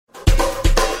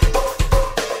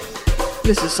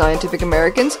This is Scientific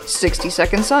American's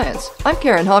 60-Second Science. I'm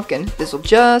Karen Hopkin. This'll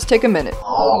just take a minute.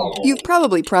 You've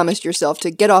probably promised yourself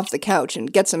to get off the couch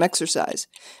and get some exercise.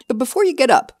 But before you get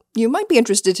up, you might be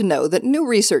interested to know that new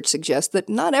research suggests that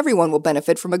not everyone will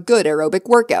benefit from a good aerobic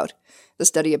workout. The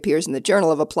study appears in the Journal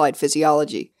of Applied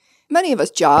Physiology. Many of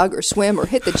us jog or swim or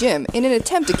hit the gym in an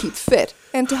attempt to keep fit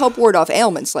and to help ward off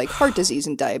ailments like heart disease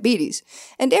and diabetes.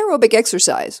 And aerobic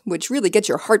exercise, which really gets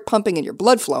your heart pumping and your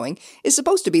blood flowing, is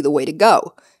supposed to be the way to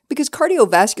go. Because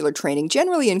cardiovascular training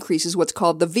generally increases what's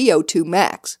called the VO2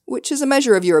 max, which is a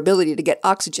measure of your ability to get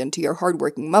oxygen to your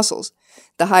hardworking muscles.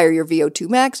 The higher your VO2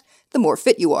 max, the more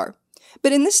fit you are.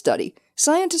 But in this study,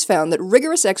 scientists found that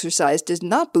rigorous exercise does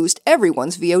not boost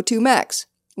everyone's VO2 max.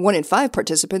 1 in 5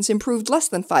 participants improved less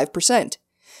than 5%.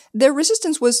 Their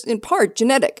resistance was in part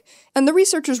genetic, and the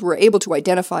researchers were able to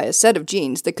identify a set of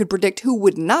genes that could predict who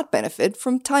would not benefit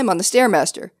from time on the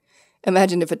Stairmaster.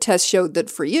 Imagine if a test showed that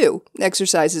for you,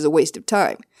 exercise is a waste of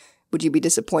time. Would you be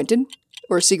disappointed,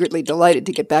 or secretly delighted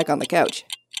to get back on the couch?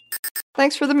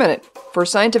 Thanks for the minute. For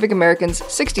Scientific American's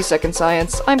 60-Second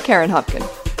Science, I'm Karen Hopkin.